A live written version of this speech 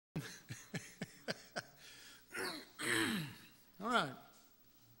right.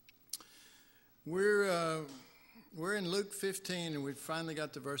 We're in Luke 15, and we finally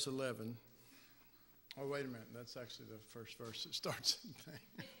got to verse 11. Oh, wait a minute. That's actually the first verse that starts the thing.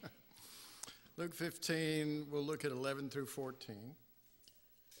 Luke 15, we'll look at 11 through 14.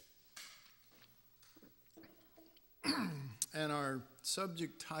 And our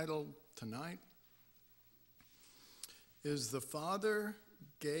subject title tonight is "The Father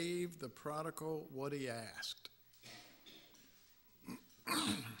Gave the Prodigal What He Asked."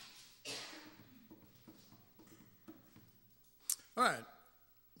 All right,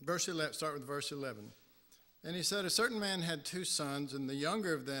 verse 11, start with verse 11. And he said, "A certain man had 2 sons, and the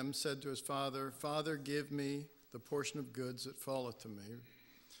younger of them said to his father, 'Father, give me the portion of goods that falleth to me.'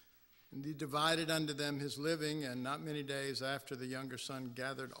 And he divided unto them his living, and not many days after the younger son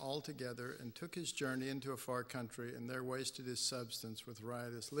gathered all together and took his journey into a far country, and there wasted his substance with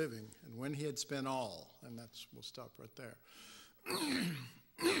riotous living. And when he had spent all," and we'll stop right there.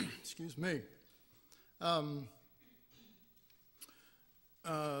 Excuse me.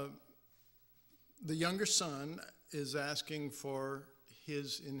 The younger son is asking for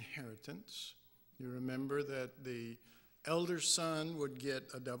his inheritance. You remember that the elder son would get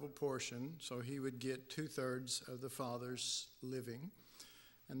a double portion, so he would get 2/3 of the father's living,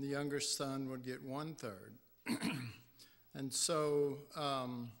 and the younger son would get 1/3. And so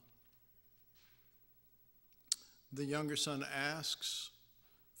the younger son asks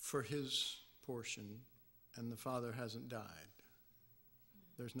for his portion, and the father hasn't died.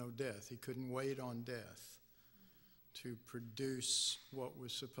 There's no death. He couldn't wait on death to produce what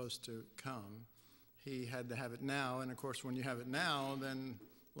was supposed to come. He had to have it now, and of course when you have it now, then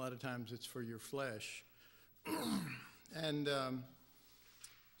a lot of times it's for your flesh. And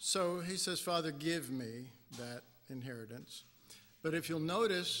so he says, "Father, give me that inheritance." But if you'll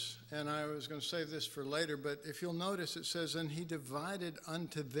notice, and I was going to save this for later, but if you'll notice, it says, "And he divided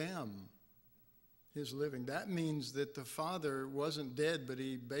unto them his living." That means that the father wasn't dead, but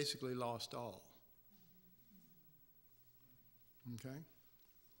he basically lost all. Okay?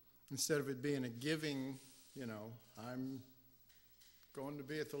 Instead of it being a giving, I'm going to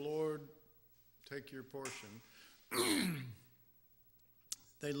be at the Lord, take your portion.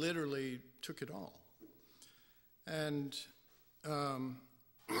 They literally took it all. And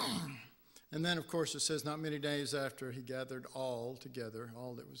then, of course, it says, not many days after he gathered all together,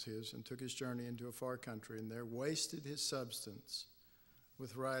 all that was his, and took his journey into a far country, and there wasted his substance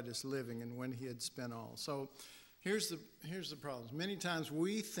with riotous living, and when he had spent all. So here's the problem. Many times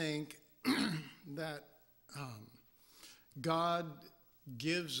we think that God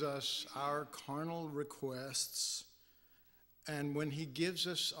gives us our carnal requests, and when he gives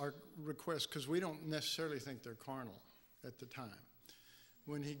us our requests, because we don't necessarily think they're carnal at the time,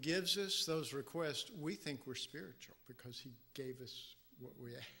 when he gives us those requests, we think we're spiritual because he gave us what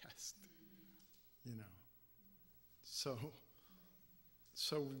we asked, So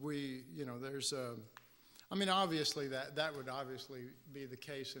we, there's obviously that would obviously be the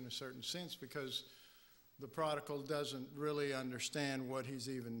case in a certain sense, because the prodigal doesn't really understand what he's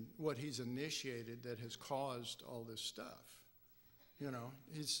initiated that has caused all this stuff.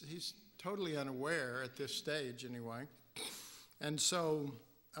 He's totally unaware at this stage anyway. And so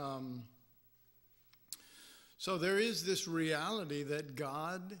there is this reality that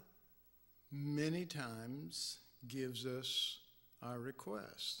God many times gives us our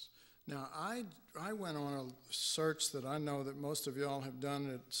requests. Now, I went on a search that I know that most of y'all have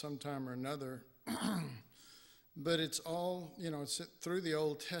done at some time or another, but it's all, it's through the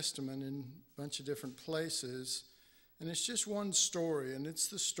Old Testament in a bunch of different places, and it's just one story, and it's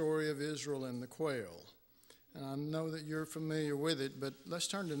the story of Israel and the quail. And I know that you're familiar with it, but let's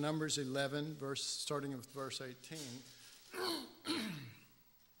turn to Numbers 11, starting with verse 18.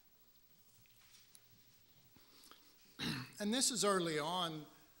 And this is early on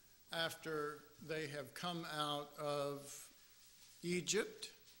after they have come out of Egypt.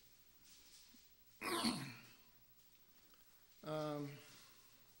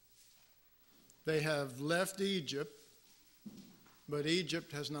 They have left Egypt, but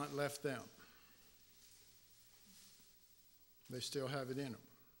Egypt has not left them. They still have it in them.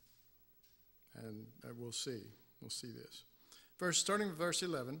 And we'll see. We'll see this. Starting with verse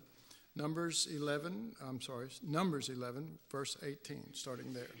 11, Numbers 11, verse 18,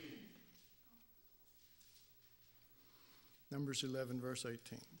 starting there. Numbers 11, verse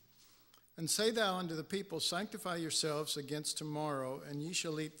 18. "And say thou unto the people, Sanctify yourselves against tomorrow, and ye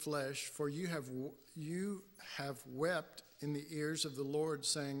shall eat flesh, for you have wept in the ears of the Lord,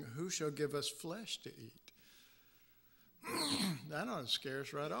 saying, Who shall give us flesh to eat? That ought to scare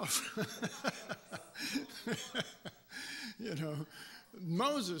us right off. You know,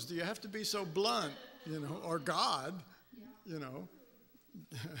 Moses, do you have to be so blunt? You know, or God, you know.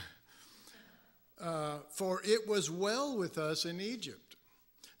 For it was well with us in Egypt.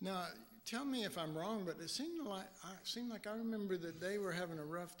 Now, tell me if I'm wrong, but it seemed like I remember that they were having a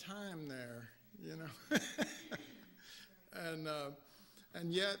rough time there, you know.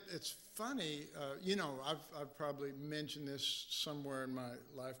 And yet it's funny, you know, I've probably mentioned this somewhere in my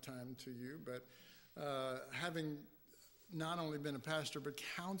lifetime to you, but having not only been a pastor but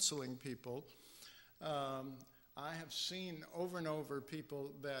counseling people, I have seen over and over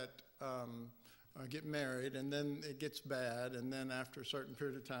people that get married, and then it gets bad, and then after a certain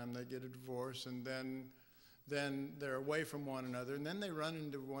period of time they get a divorce, and then they're away from one another, and then they run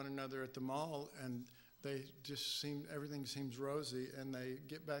into one another at the mall, and they just everything seems rosy, and they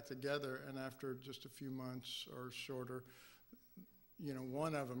get back together, and after just a few months or shorter, you know,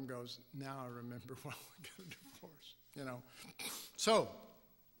 one of them goes, now I remember why we got a divorce, you know. So,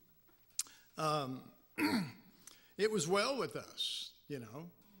 it was well with us, you know.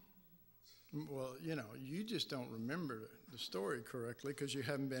 Well, you know, you just don't remember the story correctly because you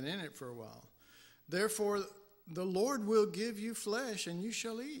haven't been in it for a while. Therefore, the Lord will give you flesh, and you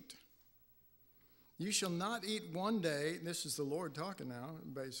shall eat. You shall not eat one day. This is the Lord talking now,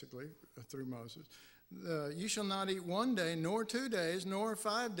 basically, through Moses. You shall not eat one day, nor 2 days, nor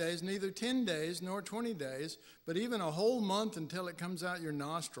 5 days, neither 10 days, nor 20 days, but even a whole month until it comes out your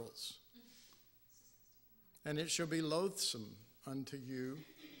nostrils. And it shall be loathsome unto you.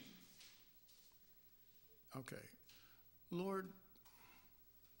 Okay, Lord,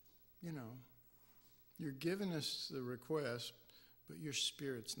 you know, you're giving us the request, but your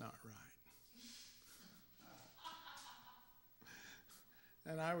spirit's not right.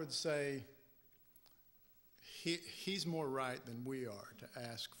 And I would say he's more right than we are to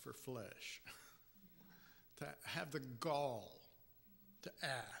ask for flesh, to have the gall to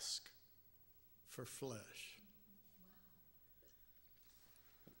ask for flesh.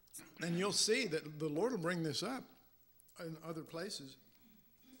 And you'll see that the Lord will bring this up in other places.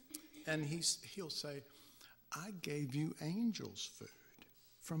 And he'll say, I gave you angels' food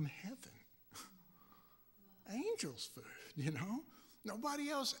from heaven. Angels' food, you know? Nobody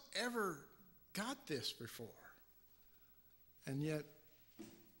else ever got this before. And yet,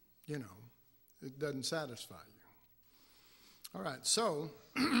 you know, it doesn't satisfy you. All right, so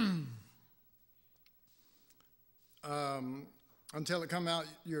until it come out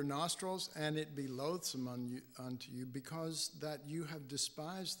your nostrils, and it be loathsome unto you, because that you have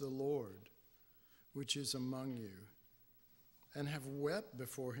despised the Lord, which is among you, and have wept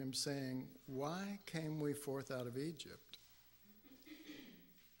before him, saying, why came we forth out of Egypt?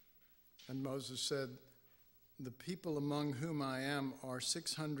 And Moses said, the people among whom I am are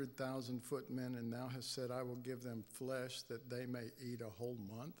 600,000 footmen, and thou hast said, I will give them flesh that they may eat a whole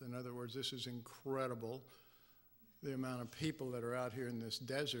month. In other words, this is incredible, the amount of people that are out here in this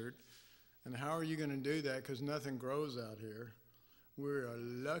desert. And how are you going to do that? Because nothing grows out here. We're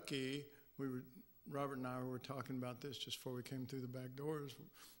lucky. Robert and I were talking about this just before we came through the back doors.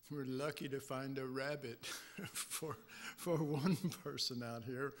 We're lucky to find a rabbit for one person out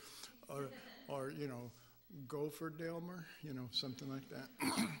here, or you know, gopher Delmer, you know, something like that.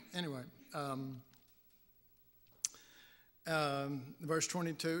 Anyway. Verse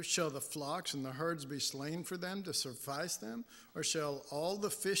 22, shall the flocks and the herds be slain for them to suffice them? Or shall all the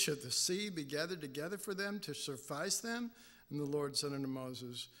fish of the sea be gathered together for them to suffice them? And the Lord said unto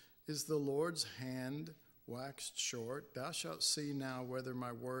Moses, is the Lord's hand waxed short? Thou shalt see now whether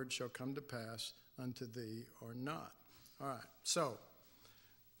my word shall come to pass unto thee or not. All right, so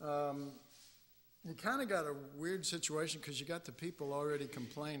you kind of got a weird situation because you got the people already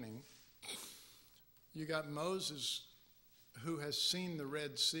complaining. You got Moses, who has seen the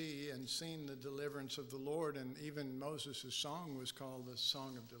Red Sea and seen the deliverance of the Lord, and even Moses' song was called the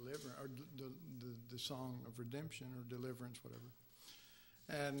Song of Deliverance, or the Song of Redemption, or Deliverance, whatever.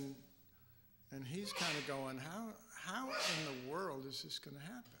 And he's kind of going, how in the world is this going to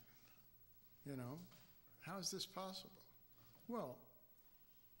happen? You know, how is this possible? Well,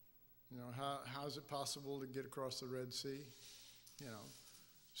 you know, how is it possible to get across the Red Sea? You know,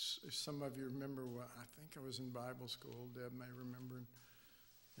 if some of you remember, I think I was in Bible school, Deb may remember,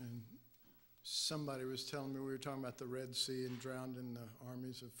 and somebody was telling me, we were talking about the Red Sea and drowned in the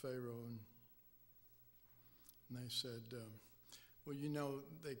armies of Pharaoh, and they said, well, you know,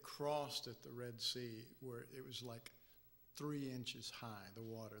 they crossed at the Red Sea where it was like 3 inches high, the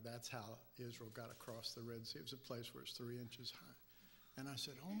water. That's how Israel got across the Red Sea. It was a place where it's 3 inches high. And I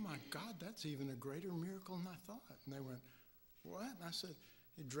said, oh my God, that's even a greater miracle than I thought. And they went, what? And I said,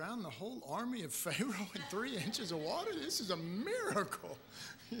 He drowned the whole army of Pharaoh in 3 inches of water. This is a miracle.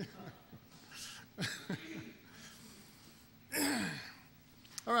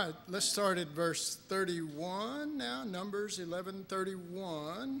 All right, let's start at verse 31 now, Numbers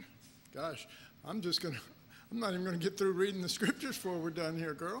 11:31. Gosh, I'm not even going to get through reading the scriptures before we're done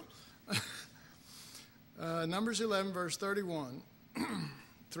here, girl. Numbers 11, verse 31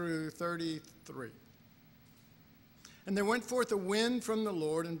 through 33. And there went forth a wind from the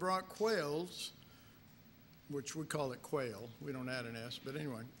Lord and brought quails, which we call it quail. We don't add an S, but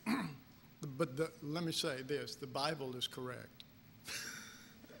anyway. Let me say this, the Bible is correct.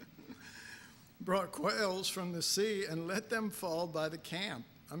 Brought quails from the sea and let them fall by the camp.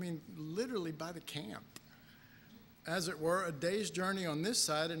 I mean, literally by the camp. As it were a day's journey on this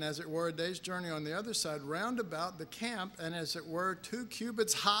side, and as it were a day's journey on the other side, round about the camp, and as it were 2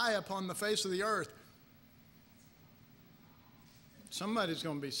 cubits high upon the face of the earth. Somebody's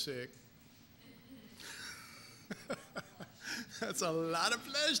going to be sick. That's a lot of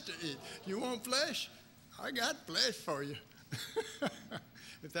flesh to eat. You want flesh? I got flesh for you.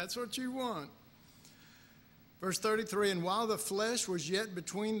 If that's what you want. Verse 33, and while the flesh was yet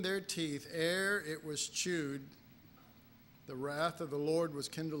between their teeth, ere it was chewed, the wrath of the Lord was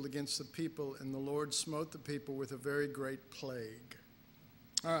kindled against the people, and the Lord smote the people with a very great plague.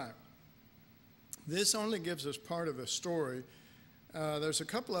 All right. This only gives us part of the story. There's a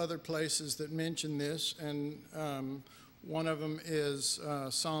couple other places that mention this, and one of them is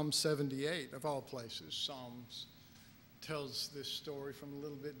Psalm 78, of all places. Psalms tells this story from a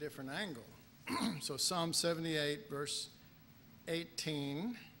little bit different angle. So Psalm 78, verse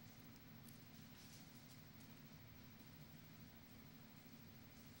 18.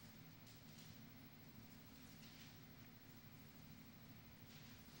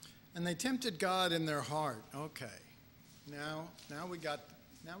 And they tempted God in their heart. Okay. Now we got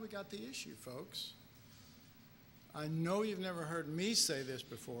the issue, folks. I know you've never heard me say this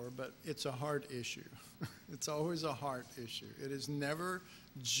before, but it's a heart issue. It's always a heart issue. It is never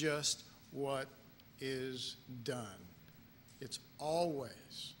just what is done. It's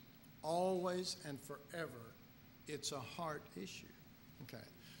always and forever, it's a heart issue. Okay.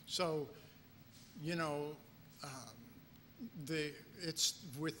 So, it's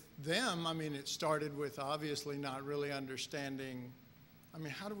with them, I mean, it started with obviously not really understanding. I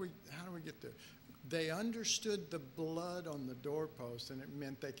mean, how do we get there? They understood the blood on the doorpost, and it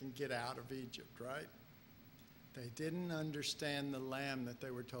meant they can get out of Egypt, right? They didn't understand the lamb that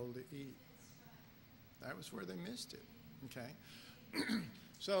they were told to eat. That was where they missed it, okay?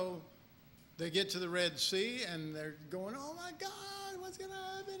 So they get to the Red Sea, and they're going, oh, my God, what's going to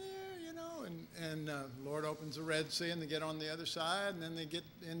happen here, you know? And Lord opens the Red Sea, and they get on the other side, and then they get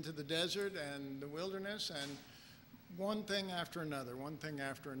into the desert and the wilderness, and one thing after another, one thing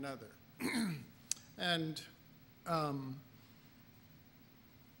after another. And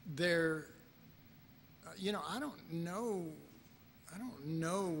they're, I don't know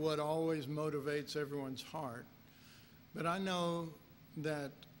what always motivates everyone's heart, but I know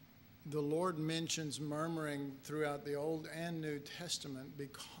that the Lord mentions murmuring throughout the Old and New Testament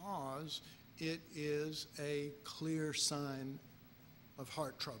because it is a clear sign of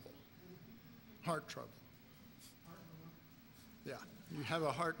heart trouble. Heart trouble. Yeah, you have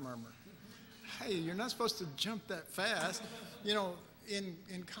a heart murmur. Hey, you're not supposed to jump that fast.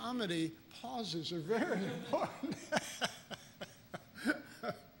 In comedy, pauses are very important.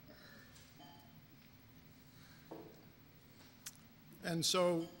 And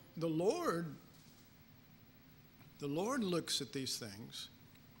so the Lord looks at these things,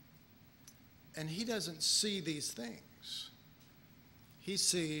 and he doesn't see these things. He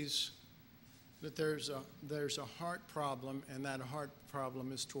sees that there's a heart problem, and that heart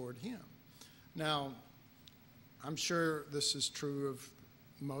problem is toward him. Now, I'm sure this is true of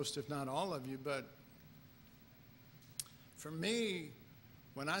most, if not all of you, but for me,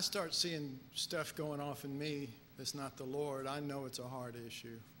 when I start seeing stuff going off in me that's not the Lord, I know it's a heart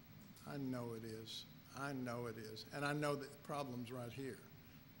issue. I know it is. I know it is. And I know that the problem's right here,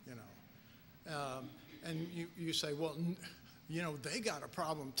 and you say, well, they got a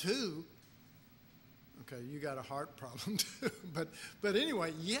problem too. Okay, you got a heart problem too. But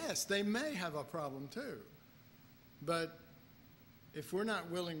anyway, yes, they may have a problem too. But if we're not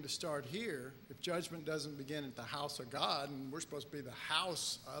willing to start here, if judgment doesn't begin at the house of God, and we're supposed to be the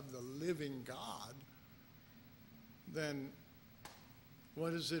house of the living God, then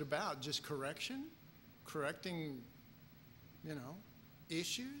what is it about? Just correction? Correcting,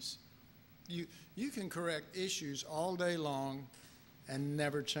 issues? You can correct issues all day long and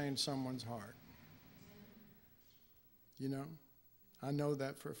never change someone's heart. I know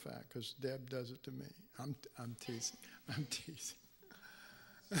that for a fact because Deb does it to me. I'm teasing. I'm teasing.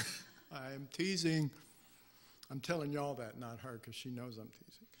 I am teasing. I'm telling y'all that, not her, because she knows I'm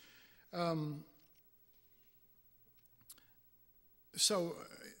teasing. So,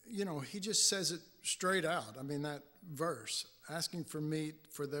 he just says it straight out. I mean, that verse, asking for meat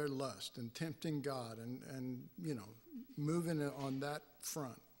for their lust and tempting God and moving it on that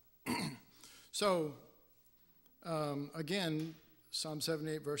front. So, again, Psalm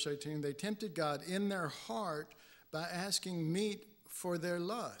 78, verse 18, they tempted God in their heart by asking meat for their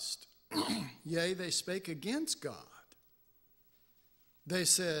lust. Yea, they spake against God. They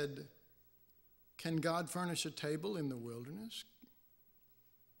said, can God furnish a table in the wilderness?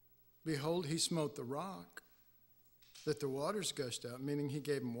 Behold, he smote the rock, that the waters gushed out, meaning he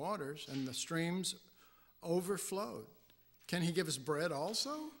gave them waters, and the streams overflowed. Can he give us bread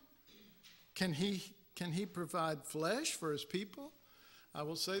also? Can he provide flesh for his people? I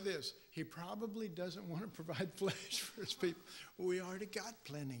will say this, he probably doesn't want to provide flesh for his people. We already got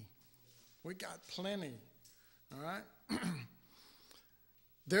plenty. We got plenty, all right?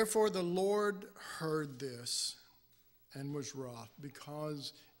 Therefore the Lord heard this and was wroth,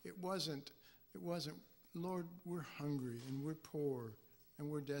 because it wasn't, Lord, we're hungry and we're poor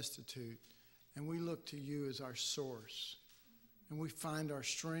and we're destitute, and we look to you as our source, and we find our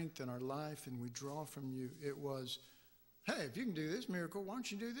strength and our life and we draw from you. It was, hey, if you can do this miracle, why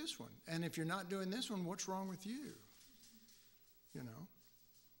don't you do this one? And if you're not doing this one, what's wrong with you?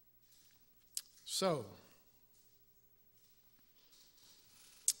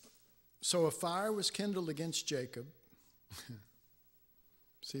 So a fire was kindled against Jacob.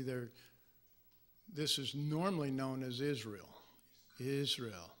 See, this is normally known as Israel.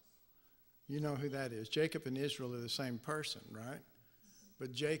 Israel. You know who that is. Jacob and Israel are the same person, right?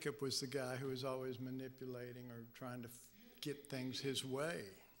 But Jacob was the guy who was always manipulating or trying to get things his way.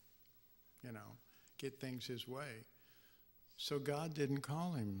 Get things his way. So God didn't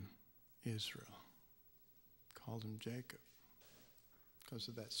call him Israel. Called him Jacob because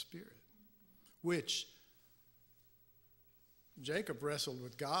of that spirit. Which Jacob wrestled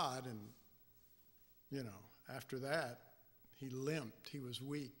with God, and, after that, he limped. He was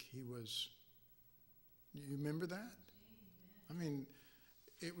weak. You remember that? I mean,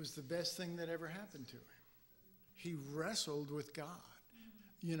 it was the best thing that ever happened to him. He wrestled with God,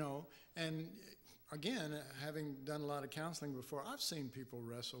 and again, having done a lot of counseling before, I've seen people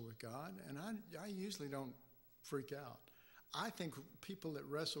wrestle with God, and I usually don't freak out. I think people that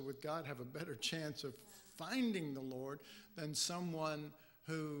wrestle with God have a better chance of finding the Lord than someone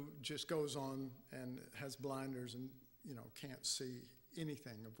who just goes on and has blinders and, can't see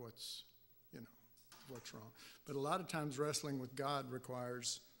anything of what's wrong. But a lot of times wrestling with God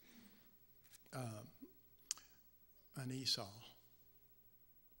requires an Esau.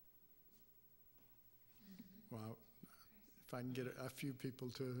 Well, if I can get a few people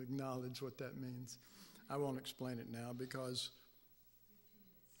to acknowledge what that means. I won't explain it now because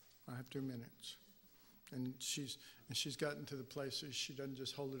I have 2 minutes. And she's gotten to the place where she doesn't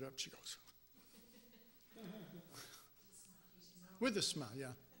just hold it up, she goes. With a smile,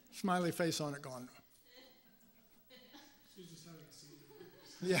 yeah. Smiley face on it going. She's just having a seizure.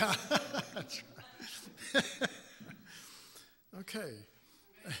 Yeah, that's right. Okay.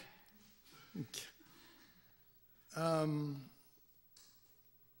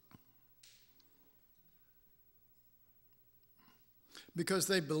 Because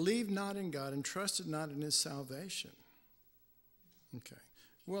they believed not in God and trusted not in his salvation. Okay.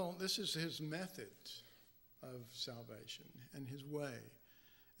 Well, this is his method of salvation and his way.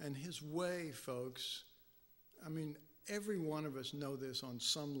 And his way, folks, I mean, every one of us know this on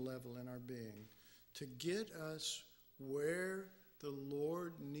some level in our being. To get us where the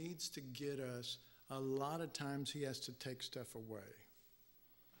Lord needs to get us, a lot of times he has to take stuff away.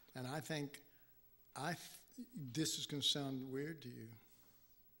 And I think this is going to sound weird to you.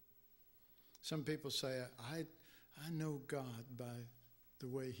 Some people say, I know God by the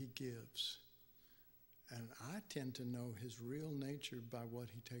way he gives. And I tend to know his real nature by what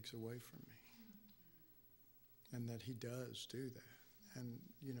he takes away from me. And that he does do that. And,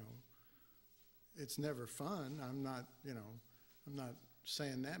 it's never fun. I'm not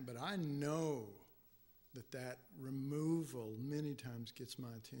saying that, but I know that removal many times gets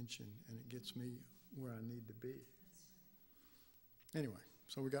my attention and it gets me where I need to be. Anyway,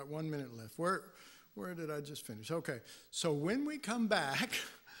 so we got 1 minute left. Where did I just finish? Okay, so when we come back,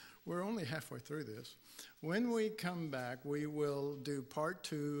 we're only halfway through this. When we come back, we will do part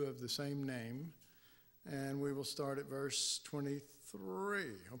 2 of the same name, and we will start at verse 23,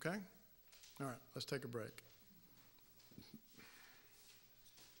 okay? All right, let's take a break.